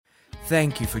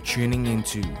Thank you for tuning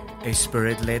into A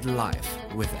Spirit-Led Life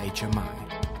with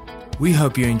HMI. We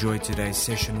hope you enjoyed today's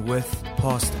session with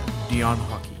Pastor Dion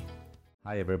Hockey.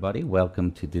 Hi everybody,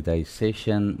 welcome to today's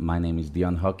session. My name is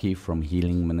Dion Hockey from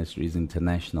Healing Ministries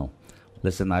International.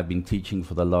 Listen, I've been teaching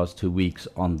for the last 2 weeks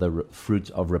on the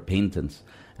fruits of repentance,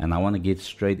 and I want to get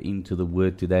straight into the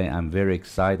word today. I'm very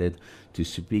excited to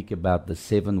speak about the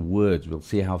 7 words. We'll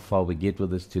see how far we get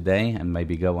with this today and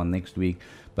maybe go on next week.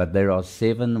 But there are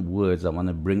 7 words I want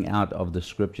to bring out of the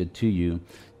scripture to you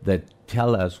that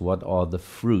tell us what are the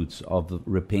fruits of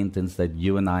repentance that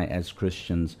you and I as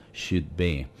Christians should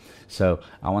bear. So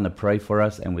I want to pray for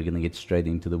us, and we're going to get straight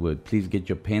into the word. Please get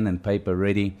your pen and paper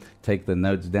ready. Take the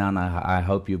notes down. I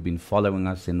hope you've been following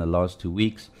us in the last 2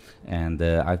 weeks, and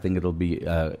I think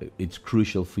it's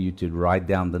crucial for you to write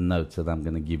down the notes that I'm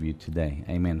going to give you today.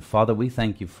 Amen. Father, we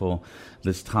thank you for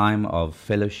this time of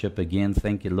fellowship again.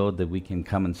 Thank you, Lord, that we can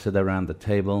come and sit around the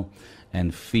table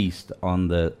and feast on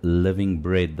the living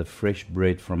bread, the fresh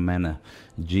bread from manna.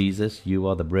 Jesus, you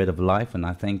are the bread of life, and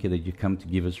I thank you that you come to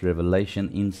give us revelation,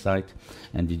 insight,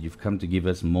 and that you've come to give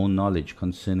us more knowledge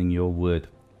concerning your word.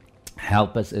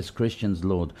 Help us as Christians,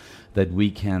 Lord, that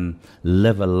we can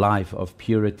live a life of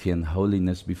purity and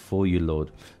holiness before you,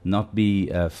 Lord. Not be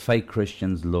fake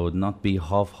Christians, Lord, not be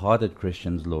half-hearted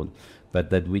Christians, Lord, but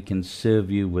that we can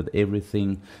serve you with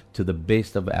everything to the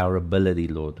best of our ability,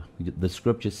 Lord. The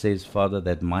scripture says, Father,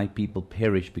 that my people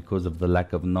perish because of the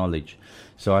lack of knowledge.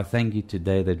 So I thank you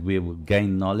today that we will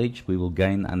gain knowledge, we will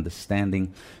gain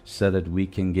understanding, so that we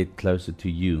can get closer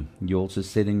to you. You also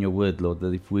said in your word, Lord,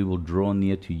 that if we will draw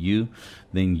near to you,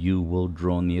 then you will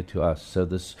draw near to us. So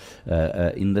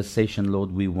in this session,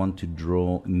 Lord, we want to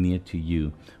draw near to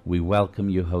you. We welcome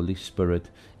you, Holy Spirit,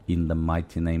 in the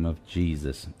mighty name of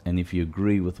Jesus. And if you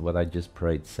agree with what I just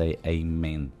prayed, say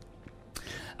amen.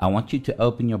 I want you to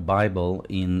open your Bible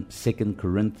in 2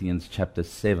 Corinthians chapter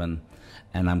 7,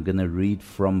 and I'm going to read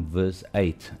from verse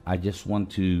 8. I just want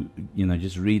to,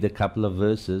 just read a couple of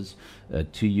verses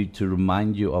to you to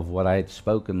remind you of what I had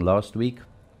spoken last week,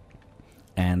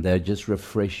 and just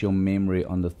refresh your memory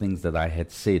on the things that I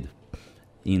had said.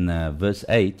 In verse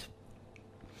 8,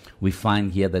 we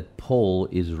find here that Paul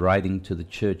is writing to the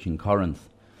church in Corinth.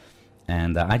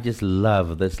 And I just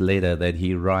love this letter that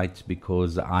he writes,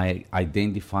 because I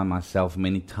identify myself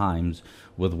many times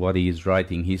with what he is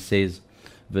writing. He says,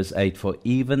 verse 8, "For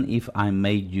even if I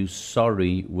made you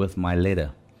sorry with my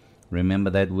letter." Remember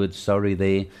that word sorry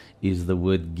there is the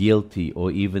word guilty, or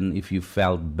even if you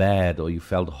felt bad or you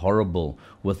felt horrible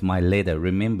with my letter.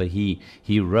 Remember, he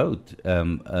wrote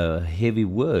heavy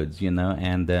words,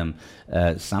 and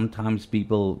sometimes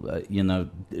people,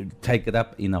 take it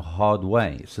up in a hard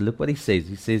way. So look what he says.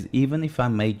 He says, "Even if I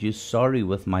made you sorry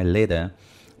with my letter,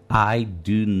 I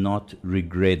do not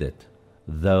regret it,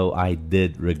 though I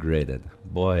did regret it."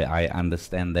 Boy, I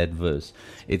understand that verse.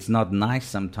 It's not nice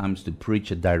sometimes to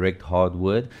preach a direct, hard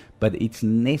word, but it's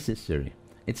necessary.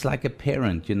 It's like a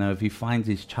parent, if he finds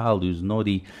his child who's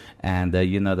naughty, and,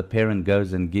 the parent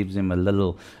goes and gives him a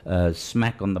little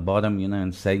smack on the bottom,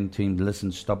 and saying to him,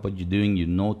 "Listen, stop what you're doing, you're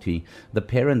naughty." The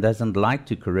parent doesn't like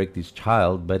to correct his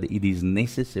child, but it is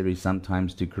necessary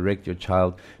sometimes to correct your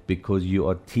child, because you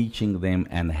are teaching them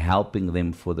and helping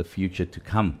them for the future to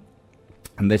come.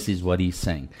 And this is what he's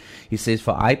saying. He says,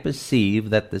 "For I perceive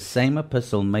that the same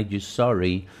epistle made you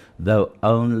sorry, though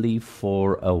only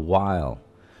for a while."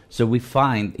 So we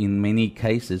find in many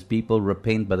cases people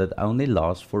repent, but it only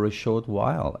lasts for a short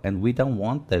while. And we don't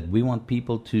want that. We want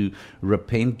people to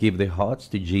repent, give their hearts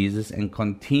to Jesus, and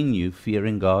continue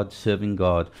fearing God, serving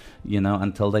God,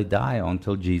 until they die or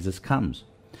until Jesus comes.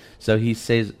 So he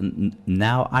says,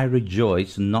 "Now I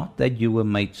rejoice, not that you were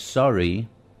made sorry,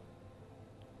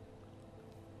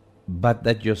 but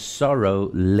that your sorrow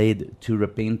led to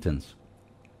repentance."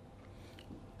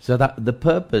 So that the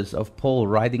purpose of Paul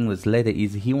writing this letter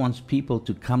is he wants people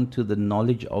to come to the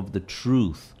knowledge of the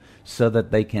truth, so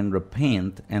that they can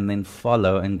repent and then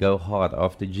follow and go hard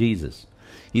after Jesus.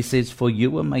 He says, "For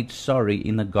you were made sorry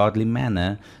in a godly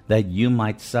manner, that you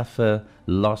might suffer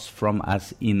loss from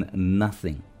us in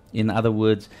nothing." In other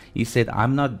words, he said,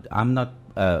 I'm not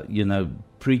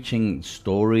preaching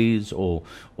stories or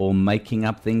making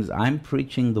up things. I'm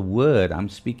preaching the word. I'm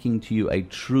speaking to you a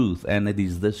truth, and it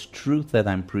is this truth that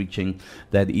I'm preaching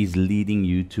that is leading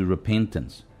you to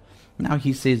repentance. Now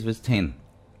he says, verse 10,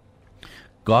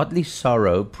 "Godly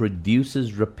sorrow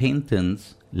produces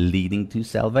repentance leading to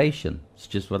salvation. It's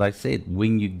just what I said.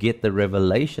 When you get the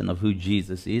revelation of who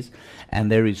Jesus is, and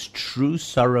there is true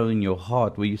sorrow in your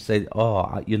heart where you say,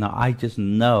 I just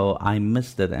know I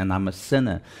missed it and I'm a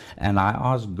sinner, and I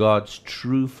ask God's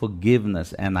true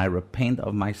forgiveness and I repent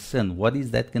of my sin. What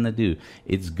is that going to do?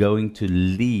 It's going to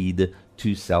lead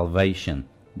to salvation,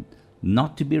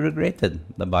 not to be regretted,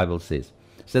 the Bible says.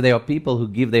 So there are people who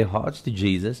give their hearts to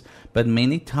Jesus, but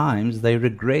many times they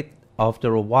regret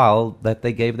after a while that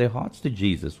they gave their hearts to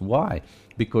Jesus. Why?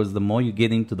 Because the more you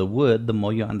get into the Word, the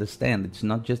more you understand it's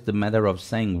not just a matter of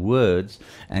saying words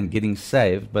and getting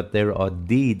saved, but there are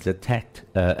deeds attached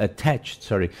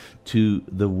to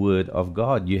the Word of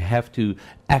God. You have to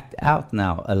act out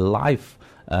now a life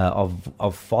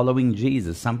of following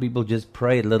Jesus. Some people just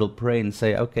pray a little prayer and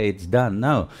say, okay, it's done.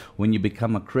 No, when you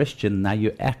become a Christian, now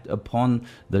you act upon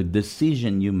the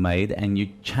decision you made and you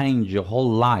change your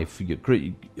whole life.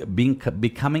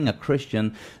 Becoming a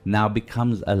Christian now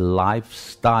becomes a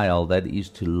lifestyle that is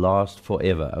to last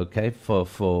forever, okay,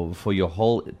 for your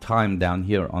whole time down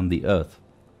here on the earth.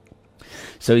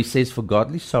 So he says, for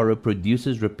godly sorrow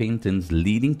produces repentance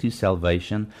leading to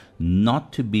salvation,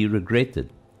 not to be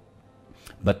regretted.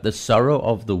 But the sorrow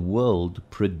of the world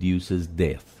produces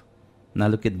death. Now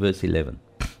look at verse 11.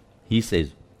 He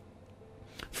says,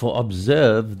 for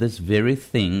observe this very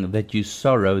thing, that you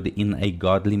sorrowed in a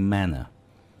godly manner.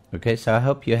 Okay, so I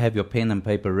hope you have your pen and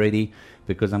paper ready,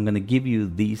 because I'm going to give you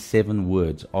these 7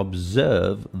 words.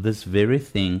 Observe this very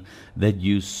thing, that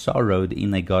you sorrowed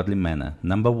in a godly manner.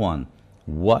 Number 1,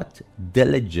 what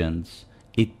diligence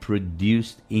it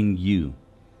produced in you.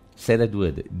 Say that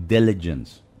word,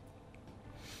 diligence.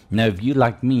 Now, if you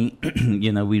like me,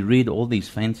 we read all these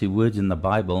fancy words in the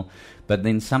Bible, but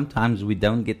then sometimes we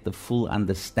don't get the full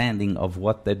understanding of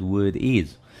what that word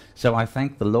is. So I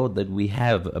thank the Lord that we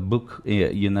have a book,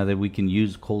 that we can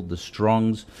use called the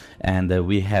Strongs, and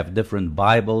we have different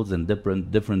Bibles and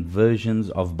different versions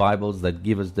of Bibles that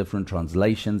give us different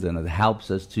translations, and it helps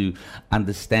us to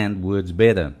understand words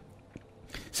better.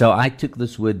 So I took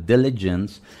this word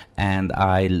diligence and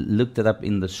I looked it up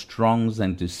in the Strongs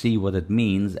and to see what it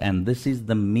means, and this is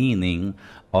the meaning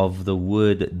of the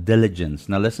word diligence.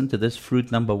 Now listen to this,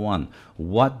 fruit number 1.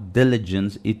 What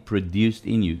diligence it produced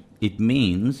in you. It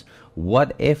means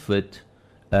what effort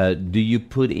do you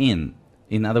put in?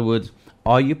 In other words,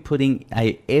 are you putting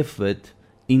an effort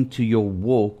into your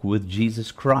walk with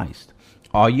Jesus Christ?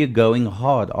 Are you going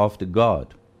hard after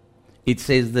God? It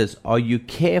says this, are you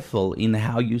careful in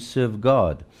how you serve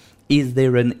God? Is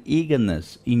there an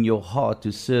eagerness in your heart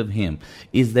to serve Him?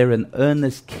 Is there an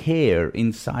earnest care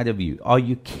inside of you? Are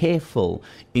you careful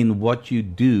in what you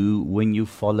do when you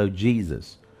follow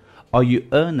Jesus? Are you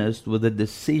earnest with the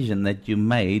decision that you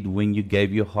made when you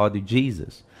gave your heart to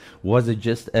Jesus? Was it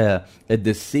just a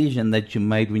decision that you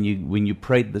made when you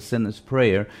prayed the sinner's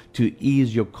prayer to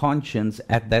ease your conscience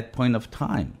at that point of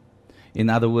time? In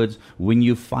other words, when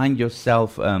you find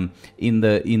yourself in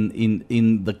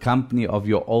the company of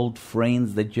your old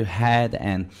friends that you had,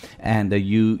 and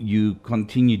you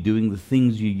continue doing the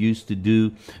things you used to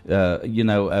do,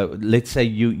 let's say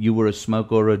you were a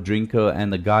smoker or a drinker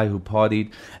and a guy who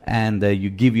partied, and you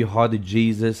give your heart to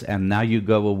Jesus, and now you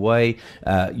go away,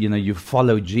 you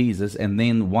follow Jesus, and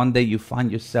then one day you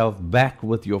find yourself back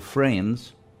with your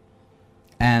friends,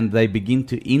 and they begin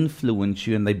to influence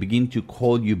you, and they begin to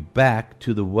call you back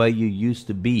to the way you used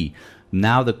to be.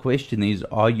 Now the question is,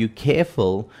 are you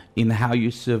careful in how you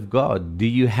serve God? Do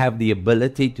you have the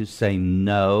ability to say,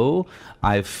 no,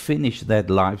 I've finished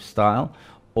that lifestyle?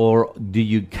 Or do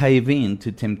you cave in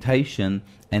to temptation,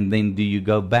 and then do you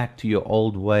go back to your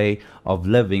old way of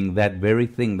living, that very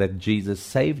thing that Jesus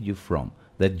saved you from,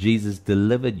 that Jesus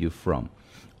delivered you from?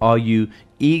 Are you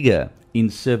eager in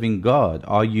serving God?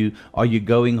 Are you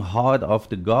going hard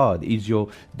after God?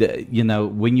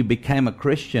 When you became a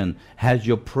Christian, has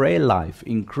your prayer life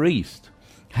increased?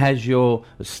 Has your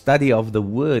study of the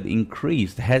Word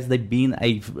increased? Has there been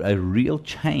a real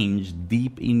change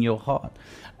deep in your heart?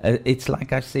 It's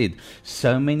like I said,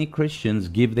 so many Christians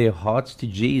give their hearts to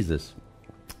Jesus.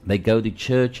 They go to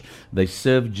church, they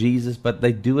serve Jesus, but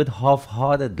they do it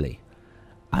half-heartedly.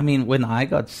 I mean, when I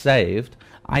got saved,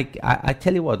 I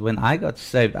tell you what, when I got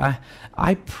saved,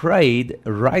 I prayed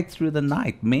right through the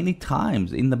night many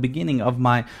times in the beginning of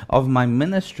my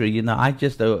ministry.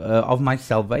 Of my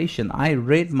salvation, I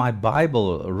read my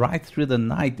Bible right through the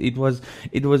night. It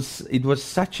was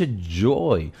such a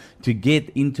joy to get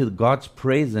into God's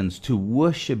presence, to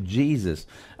worship Jesus.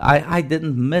 I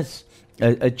didn't miss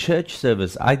a church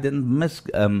service. I didn't miss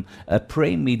a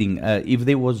prayer meeting. If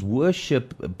there was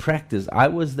worship practice, I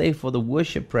was there for the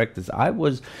worship practice. I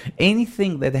was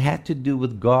anything that had to do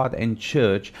with God and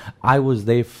church, I was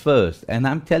there first. And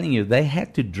I'm telling you, they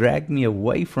had to drag me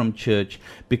away from church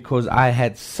because I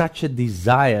had such a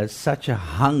desire, such a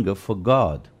hunger for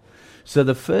God. So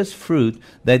the first fruit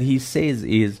that he says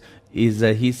is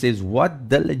he says, what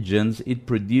diligence it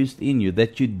produced in you,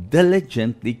 that you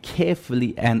diligently,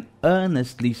 carefully, and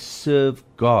earnestly serve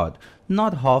God.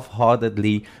 Not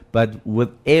half-heartedly, but with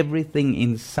everything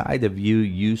inside of you,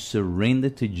 you surrender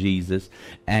to Jesus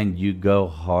and you go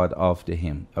hard after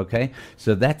him. Okay?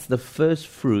 So that's the first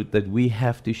fruit that we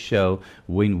have to show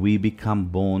when we become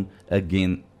born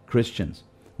again Christians.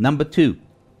 Number 2,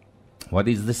 what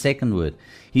is the second word?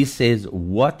 He says,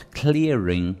 what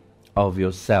clearing of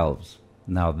yourselves.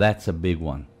 Now that's a big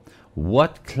one.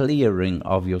 What clearing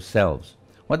of yourselves?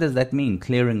 What does that mean,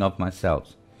 clearing of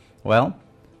myself? Well,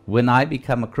 when I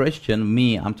become a Christian,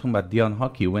 I'm talking about Dion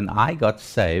Hockey, when I got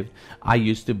saved, I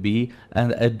used to be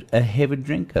a heavy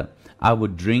drinker. I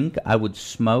would drink, I would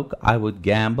smoke, I would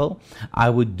gamble, I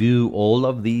would do all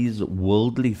of these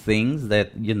worldly things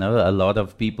that, a lot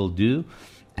of people do.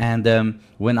 And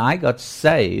when I got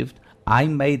saved, I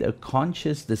made a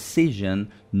conscious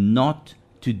decision not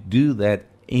to do that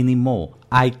anymore.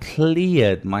 I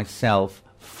cleared myself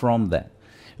from that.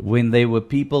 When there were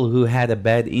people who had a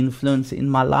bad influence in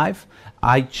my life,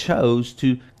 I chose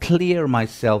to clear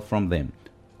myself from them.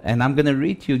 And I'm going to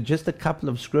read to you just a couple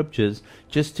of scriptures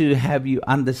just to have you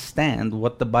understand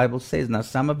what the Bible says. Now,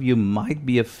 some of you might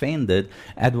be offended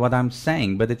at what I'm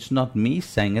saying, but it's not me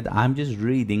saying it. I'm just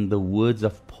reading the words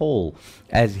of Paul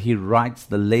as he writes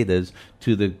the letters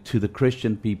to the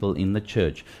Christian people in the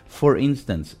church. For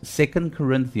instance, 2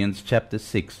 Corinthians chapter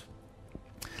 6.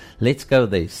 Let's go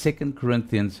there. 2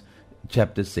 Corinthians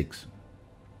chapter 6.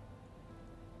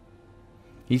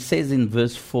 He says in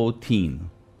verse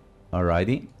 14,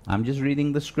 alrighty, I'm just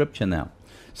reading the scripture now.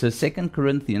 So 2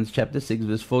 Corinthians chapter 6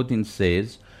 verse 14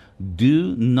 says,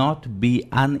 do not be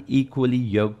unequally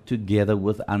yoked together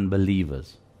with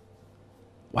unbelievers.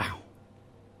 Wow.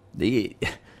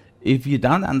 If you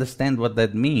don't understand what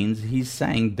that means, he's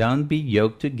saying don't be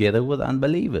yoked together with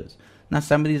unbelievers. Now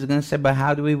somebody's going to say, but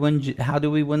how do we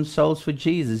win souls for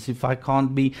Jesus if I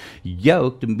can't be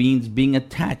yoked? It means being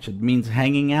attached. It means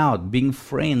hanging out, being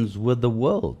friends with the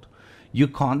world. You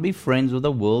can't be friends with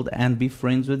the world and be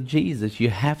friends with Jesus. You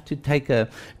have to take a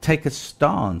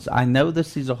stance. I know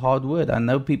this is a hard word. I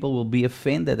know people will be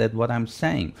offended at what I'm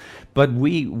saying. But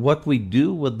what we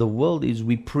do with the world is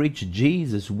we preach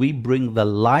Jesus. We bring the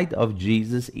light of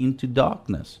Jesus into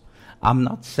darkness. I'm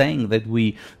not saying that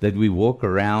we walk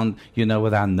around,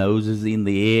 with our noses in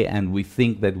the air and we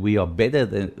think that we are better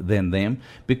than them,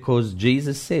 because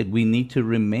Jesus said we need to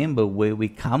remember where we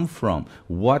come from.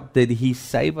 What did he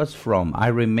save us from? I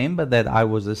remember that I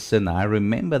was a sinner. I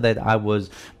remember that I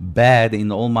was bad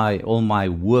in all my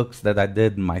works that I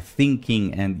did, my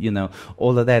thinking and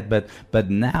all of that. But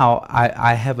now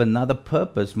I have another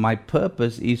purpose. My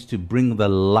purpose is to bring the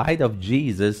light of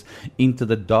Jesus into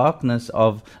the darkness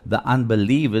of the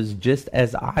unbelievers, just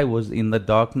as I was in the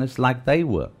darkness like they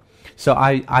were. So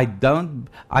I don't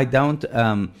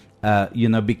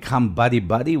become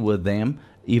buddy with them,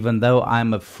 even though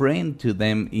I'm a friend to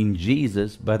them in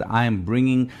Jesus, but I'm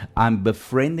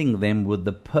befriending them with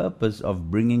the purpose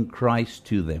of bringing Christ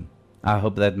to them. I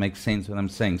hope that makes sense what I'm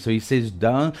saying. So he says,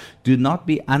 do not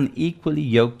be unequally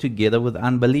yoked together with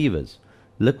unbelievers.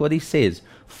 Look what he says.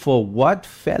 For what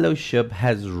fellowship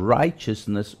has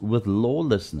righteousness with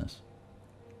lawlessness?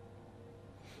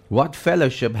 What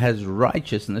fellowship has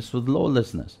righteousness with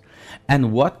lawlessness?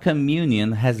 And what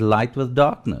communion has light with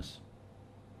darkness?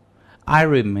 I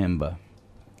remember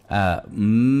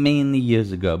many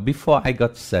years ago, before I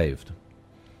got saved,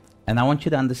 and I want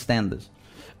you to understand this,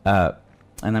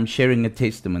 and I'm sharing a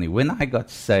testimony. When I got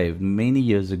saved many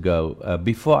years ago,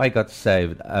 before I got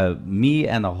saved, me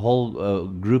and a whole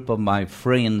group of my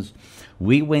friends,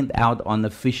 we went out on a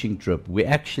fishing trip. We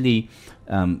actually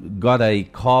got a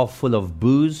car full of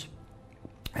booze,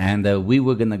 and we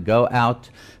were going to go out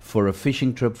for a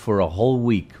fishing trip for a whole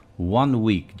week, 1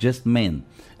 week, just men.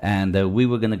 And we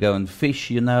were going to go and fish,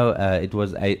 it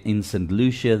was in St.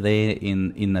 Lucia there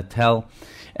in Natal.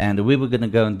 And we were going to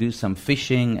go and do some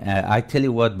fishing. I tell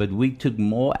you what, but we took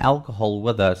more alcohol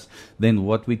with us than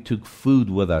what we took food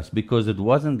with us, because it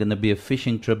wasn't going to be a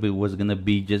fishing trip. It was going to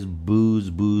be just booze,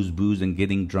 and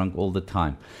getting drunk all the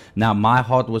time. Now, my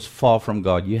heart was far from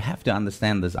God. You have to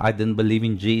understand this. I didn't believe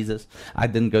in Jesus. I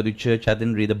didn't go to church. I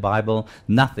didn't read the Bible.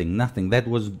 Nothing. That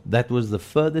was the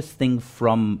furthest thing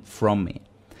from me.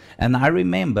 And I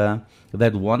remember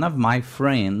that one of my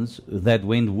friends that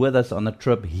went with us on a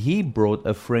trip, he brought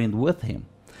a friend with him.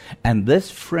 And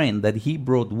this friend that he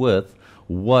brought with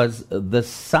was the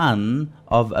son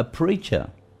of a preacher's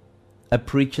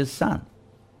son.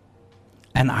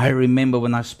 And I remember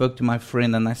when I spoke to my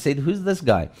friend and I said, "Who's this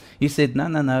guy?" He said,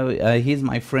 no, he's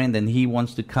my friend and he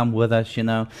wants to come with us,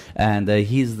 and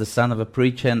he's the son of a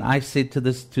preacher. And I said to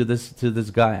this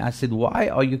guy, I said, "Why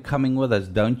are you coming with us?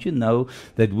 Don't you know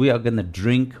that we are going to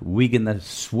drink, we're going to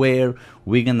swear,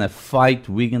 we're going to fight,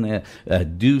 we're going to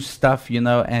do stuff,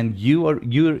 and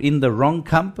you're in the wrong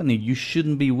company. You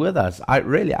shouldn't be with us."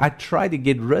 I tried to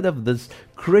get rid of this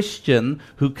Christian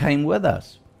who came with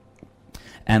us.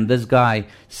 And this guy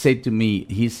said to me,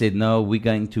 he said, "No, we're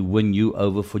going to win you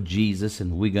over for Jesus,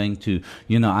 and we're going to,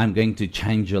 I'm going to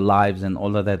change your lives and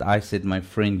all of that." I said, "My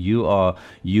friend, you are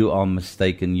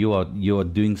mistaken. You are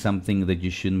doing something that you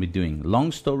shouldn't be doing."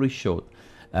 Long story short,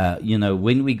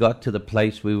 when we got to the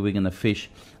place where we were going to fish,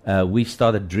 we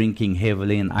started drinking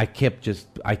heavily, and I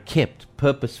kept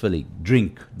purposefully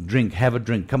drink, have a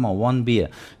drink. Come on, one beer.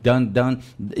 Don't.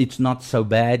 It's not so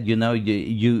bad, You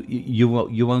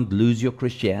won't lose your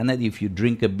Christianity if you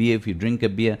drink a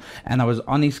beer. And I was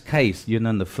on his case,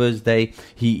 And the first day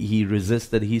he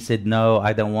resisted. He said, "No,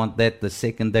 I don't want that." The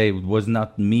second day it was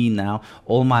not me now.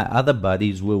 All my other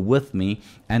buddies were with me,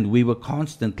 and we were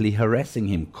constantly harassing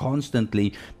him,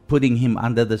 constantly putting him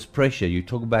under this pressure. You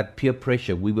talk about peer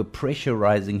pressure. We were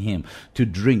pressurizing him to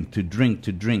drink.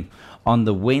 On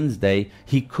the Wednesday,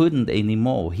 he couldn't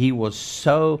anymore. He was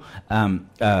so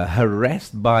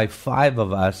harassed by 5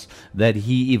 of us that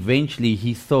he eventually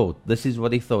thought, this is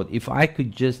what he thought: if I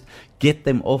could just get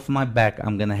them off my back,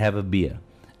 I'm going to have a beer.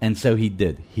 And so he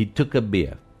did. He took a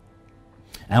beer.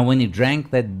 And when he drank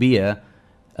that beer,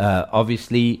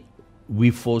 obviously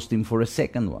we forced him for a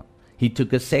second one. He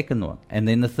took a second one, and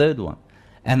then a third one.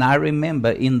 And I remember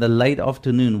in the late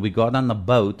afternoon, we got on a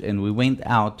boat and we went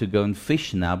out to go and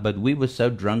fish now, but we were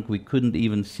so drunk we couldn't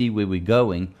even see where we're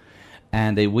going.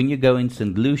 And when you go in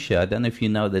St. Lucia, I don't know if you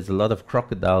know, there's a lot of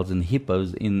crocodiles and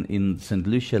hippos in St.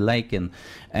 Lucia Lake.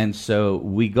 And so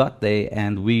we got there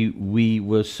and we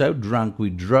were so drunk, we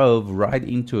drove right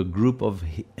into a group of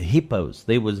hippos.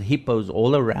 There was hippos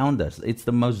all around us. It's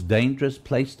the most dangerous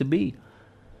place to be.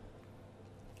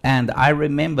 And I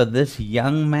remember this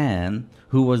young man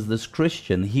who was this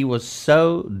Christian, he was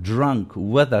so drunk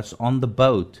with us on the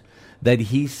boat that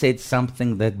he said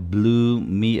something that blew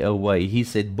me away. He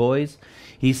said, "Boys,"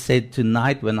 he said,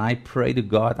 "tonight when I pray to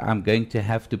God, I'm going to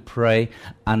have to pray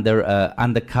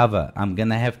undercover. I'm going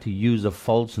to have to use a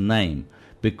false name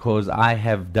because I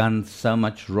have done so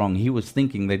much wrong." He was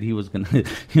thinking that he was going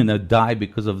to, die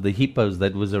because of the hippos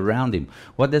that was around him.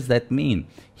 What does that mean?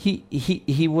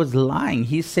 He was lying.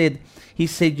 He said, he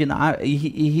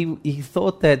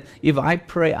thought that if I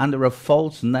pray under a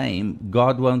false name,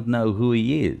 God won't know who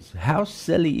he is. How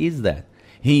silly is that?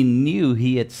 He knew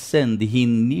he had sinned. He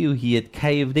knew he had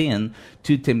caved in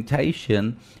to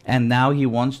temptation, and now he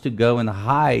wants to go and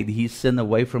hide his sin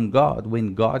away from God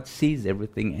when God sees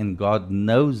everything and God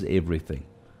knows everything.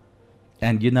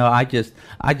 And I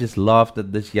just laughed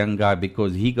at this young guy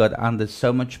because he got under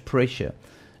so much pressure.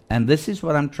 And this is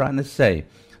what I'm trying to say.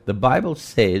 The Bible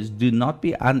says, "Do not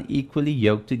be unequally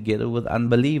yoked together with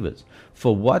unbelievers.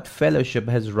 For what fellowship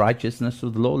has righteousness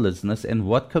with lawlessness, and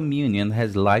what communion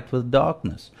has light with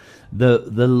darkness?"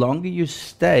 The longer you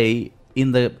stay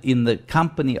in the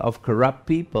company of corrupt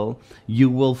people, you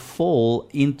will fall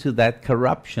into that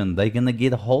corruption. They're going to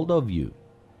get a hold of you.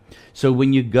 So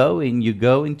when you go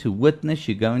in to witness,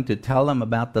 you go in to tell them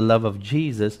about the love of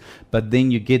Jesus, but then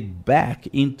you get back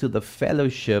into the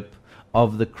fellowship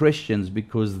of the Christians,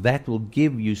 because that will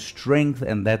give you strength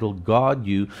and that will guard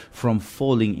you from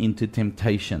falling into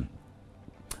temptation.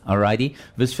 Alrighty,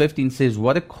 verse 15 says,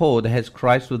 "What accord has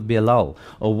Christ with Belial?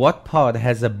 Or what part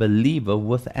has a believer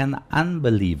with an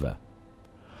unbeliever?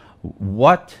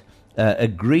 What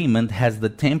agreement has the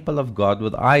temple of God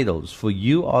with idols? For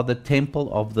you are the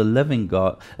temple of the living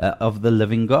God.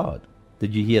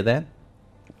 Did you hear that?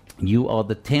 You are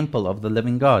the temple of the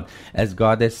living God. As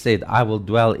God has said, "I will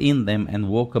dwell in them and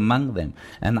walk among them,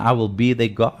 and I will be their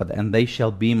God, and they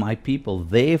shall be my people.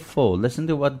 Therefore," listen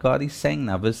to what God is saying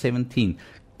now, verse 17,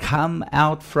 "come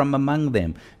out from among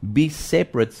them. Be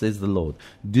separate, says the Lord.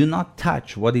 Do not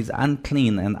touch what is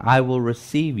unclean, and I will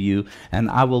receive you,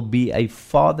 and I will be a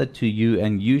father to you,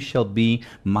 and you shall be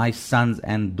my sons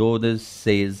and daughters,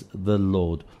 says the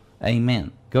Lord."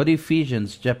 Amen. Go to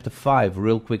Ephesians chapter 5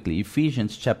 real quickly.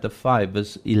 Ephesians chapter 5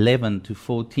 verse 11 to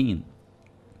 14.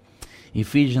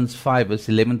 Ephesians 5 verse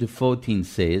 11 to 14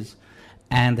 says,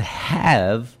 "And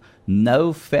have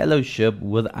no fellowship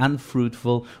with the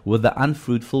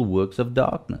unfruitful works of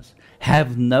darkness.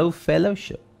 Have no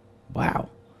fellowship. Wow.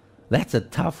 That's a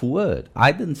tough word.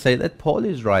 I didn't say that. Paul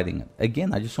is writing it.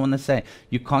 Again, I just want to say,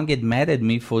 you can't get mad at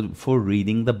me for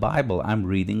reading the Bible. I'm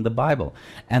reading the Bible.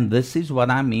 And this is what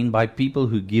I mean by people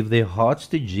who give their hearts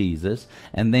to Jesus,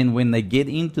 and then when they get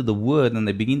into the Word and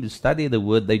they begin to study the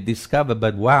Word, they discover,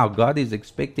 but wow, God is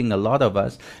expecting a lot of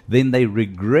us. Then they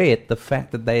regret the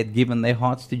fact that they had given their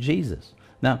hearts to Jesus.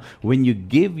 Now, when you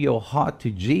give your heart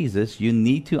to Jesus, you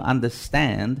need to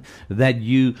understand that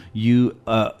you're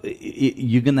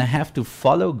going to have to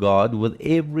follow God with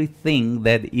everything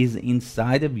that is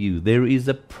inside of you. There is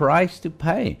a price to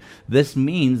pay. This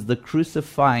means the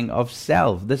crucifying of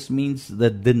self. This means the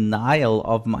denial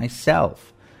of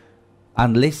myself.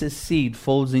 Unless a seed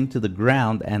falls into the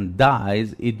ground and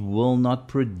dies, it will not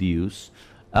produce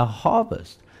a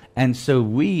harvest. And so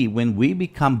when we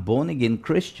become born-again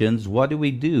Christians, what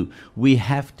do? We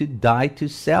have to die to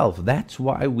self. That's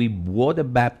why we water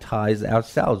baptize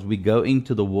ourselves. We go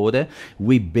into the water,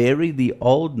 we bury the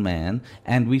old man,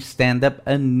 and we stand up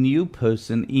a new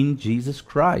person in Jesus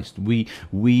Christ.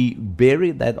 We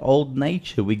bury that old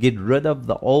nature. We get rid of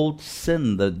the old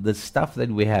sin, the stuff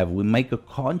that we have. We make a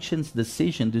conscious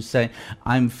decision to say,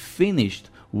 I'm finished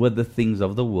with the things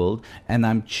of the world, and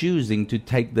I'm choosing to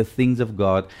take the things of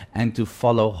God and to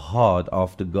follow hard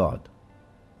after God.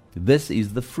 This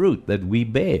is the fruit that we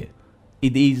bear.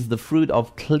 It is the fruit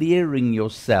of clearing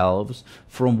yourselves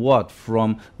from what?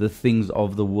 From the things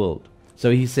of the world.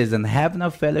 So he says, and have no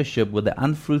fellowship with the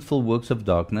unfruitful works of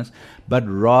darkness, but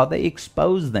rather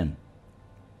expose them.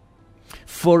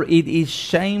 For it is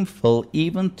shameful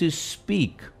even to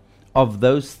speak of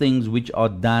those things which are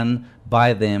done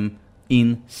by them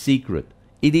in secret.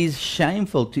 It is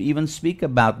shameful to even speak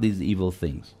about these evil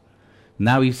things.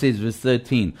 Now he says, verse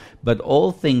 13, but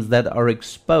all things that are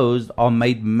exposed are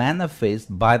made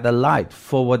manifest by the light,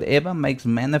 for whatever makes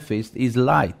manifest is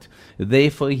light.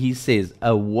 Therefore he says,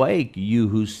 awake you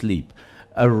who sleep,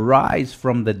 arise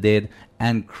from the dead,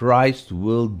 and Christ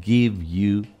will give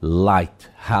you light.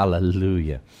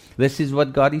 Hallelujah. This is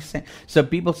what God is saying. So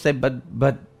people say,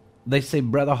 but they say,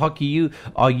 Brother Hockey,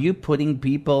 are you putting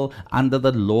people under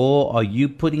the law? Are you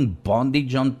putting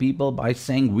bondage on people by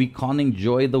saying we can't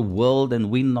enjoy the world and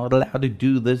we're not allowed to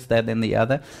do this, that, and the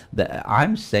other?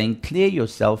 I'm saying clear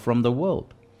yourself from the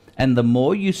world. And the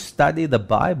more you study the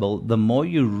Bible, the more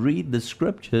you read the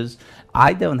scriptures,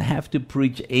 I don't have to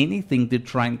preach anything to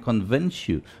try and convince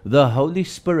you. The Holy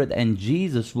Spirit and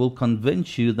Jesus will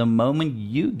convince you the moment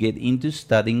you get into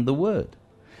studying the Word.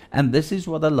 And this is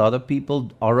what a lot of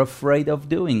people are afraid of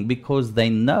doing, because they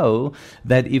know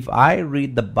that if I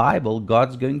read the Bible,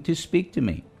 God's going to speak to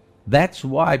me. That's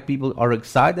why people are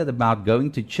excited about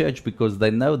going to church, because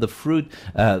they know the fruit,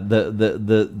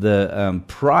 the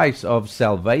price of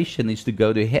salvation is to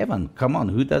go to heaven. Come on,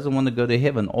 who doesn't want to go to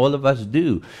heaven? All of us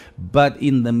do. But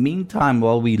in the meantime,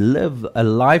 while we live a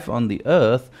life on the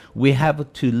earth, we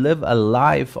have to live a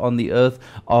life on the earth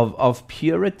of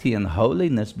purity and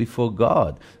holiness before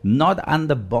God. Not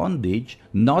under bondage,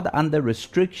 not under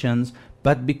restrictions,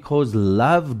 but because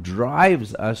love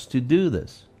drives us to do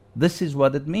this. This is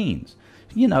what it means.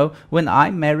 You know, when I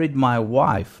married my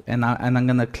wife, and I'm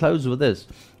going to close with this.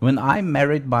 When I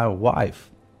married my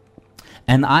wife,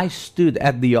 and I stood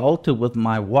at the altar with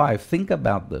my wife, think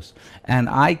about this. And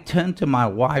I turned to my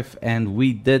wife, and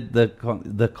we did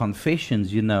the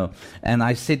confessions, you know. And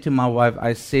I said to my wife,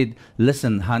 I said,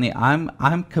 listen, honey,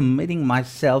 I'm committing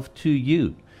myself to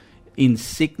you in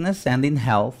sickness and in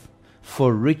health,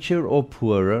 for richer or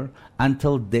poorer,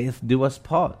 until death do us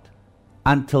part.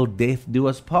 Until death do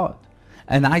us part.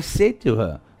 And I said to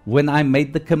her, when I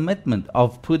made the commitment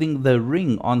of putting the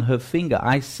ring on her finger,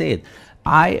 I said,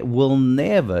 I will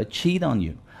never cheat on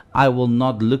you. I will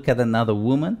not look at another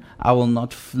woman. I will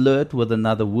not flirt with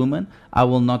another woman. I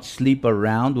will not sleep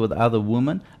around with other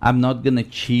women. I'm not going to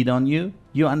cheat on you.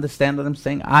 You understand what I'm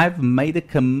saying? I've made a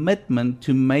commitment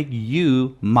to make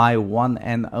you my one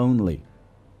and only.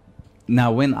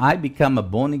 Now, when I become a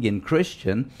born-again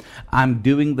Christian, I'm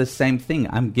doing the same thing.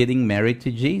 I'm getting married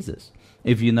to Jesus.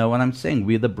 If you know what I'm saying,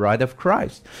 we're the bride of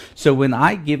Christ. So when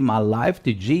I give my life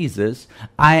to Jesus,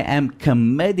 I am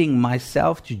committing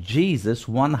myself to Jesus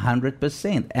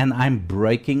 100%, and I'm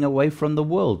breaking away from the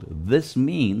world. This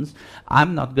means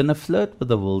I'm not going to flirt with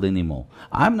the world anymore.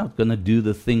 I'm not going to do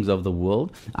the things of the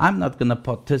world. I'm not going to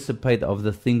participate of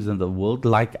the things in the world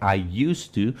like I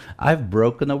used to. I've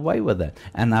broken away with that,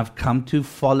 and I've come to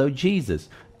follow Jesus.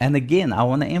 And again, I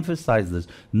want to emphasize this,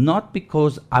 not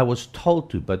because I was told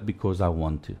to, but because I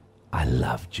want to. I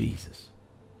love Jesus.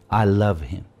 I love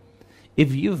Him.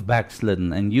 If you've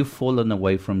backslidden and you've fallen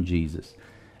away from Jesus,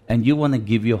 and you want to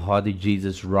give your heart to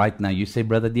Jesus right now, you say,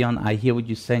 Brother Dion, I hear what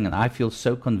you're saying, and I feel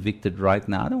so convicted right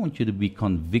now. I don't want you to be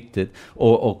convicted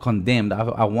or condemned.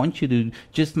 I want you to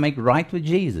just make right with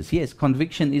Jesus. Yes,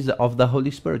 conviction is of the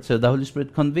Holy Spirit, so the Holy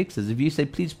Spirit convicts us. If you say,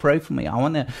 please pray for me, I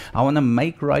want to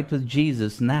make right with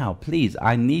Jesus now. Please,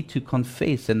 I need to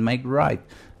confess and make right.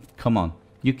 Come on,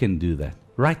 you can do that.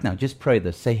 Right now, just pray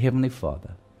this. Say, Heavenly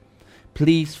Father,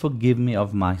 please forgive me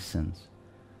of my sins.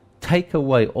 Take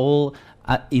away all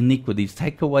iniquities.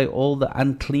 Take away all the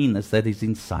uncleanness that is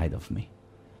inside of me.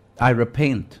 I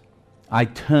repent. I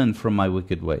turn from my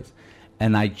wicked ways.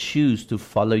 And I choose to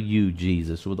follow you,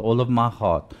 Jesus, with all of my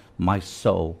heart, my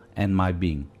soul, and my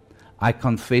being. I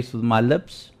confess with my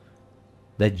lips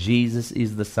that Jesus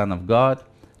is the Son of God,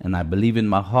 and I believe in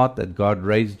my heart that God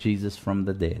raised Jesus from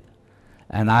the dead.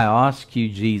 And I ask you,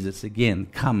 Jesus, again,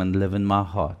 come and live in my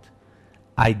heart.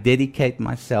 I dedicate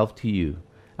myself to you.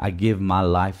 I give my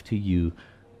life to you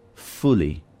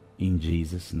fully in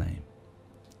Jesus' name.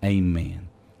 Amen.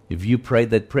 If you pray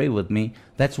that prayer with me,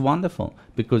 that's wonderful,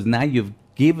 because now you've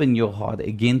given your heart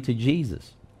again to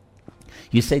Jesus.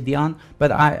 You say, Dion,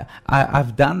 but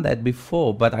I've done that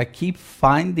before, but I keep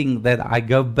finding that I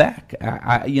go back.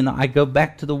 I go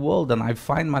back to the world, and I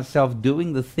find myself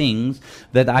doing the things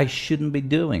that I shouldn't be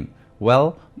doing.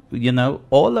 Well,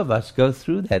 all of us go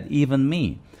through that, even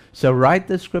me. So write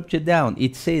the scripture down.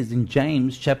 It says in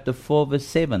James chapter 4 verse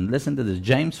 7. Listen to this.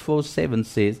 James 4:7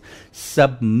 says,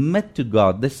 submit to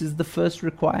God. This is the first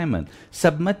requirement.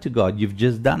 Submit to God. You've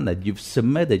just done that. You've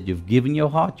submitted. You've given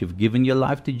your heart. You've given your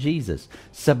life to Jesus.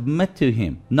 Submit to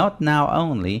Him. Not now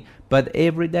only, but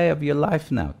every day of your life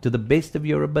now, to the best of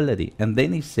your ability. And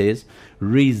then he says,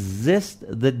 resist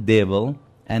the devil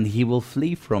and he will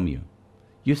flee from you.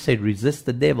 You say, resist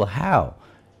the devil. How?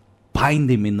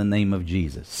 Bind him in the name of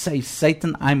Jesus. Say,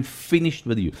 Satan, I'm finished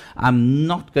with you. I'm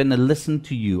not going to listen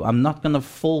to you. I'm not going to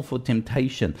fall for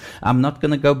temptation. I'm not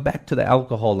going to go back to the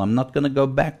alcohol. I'm not going to go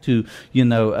back to,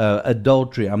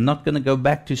 adultery. I'm not going to go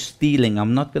back to stealing.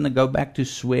 I'm not going to go back to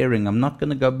swearing. I'm not going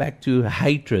to go back to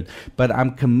hatred. But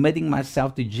I'm committing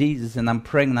myself to Jesus, and I'm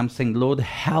praying and I'm saying, Lord,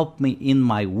 help me in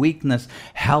my weakness.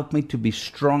 Help me to be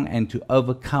strong and to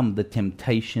overcome the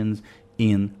temptations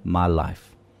in my life.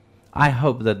 I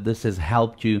hope that this has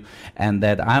helped you, and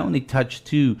that I only touched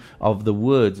 2 of the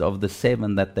words of the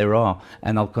 7 that there are,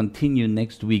 and I'll continue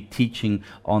next week teaching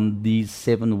on these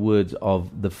 7 words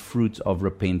of the fruits of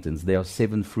repentance. There are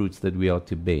 7 fruits that we are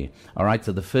to bear. All right,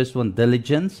 so the first one,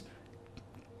 diligence,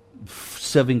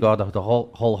 serving God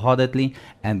wholeheartedly,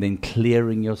 and then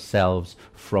clearing yourselves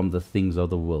from the things of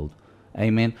the world.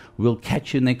 Amen. We'll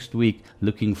catch you next week.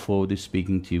 Looking forward to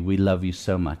speaking to you. We love you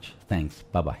so much. Thanks.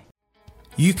 Bye-bye.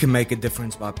 You can make a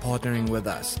difference by partnering with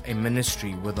us, a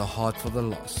ministry with a heart for the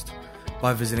lost,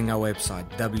 by visiting our website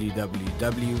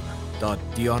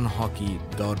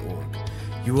www.dionhockey.org.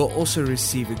 You will also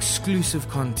receive exclusive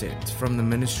content from the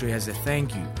ministry as a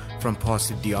thank you from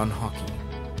Pastor Dion Hockey.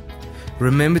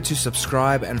 Remember to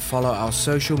subscribe and follow our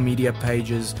social media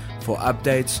pages for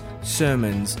updates,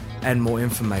 sermons, and more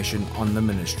information on the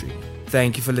ministry.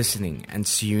 Thank you for listening, and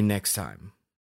see you next time.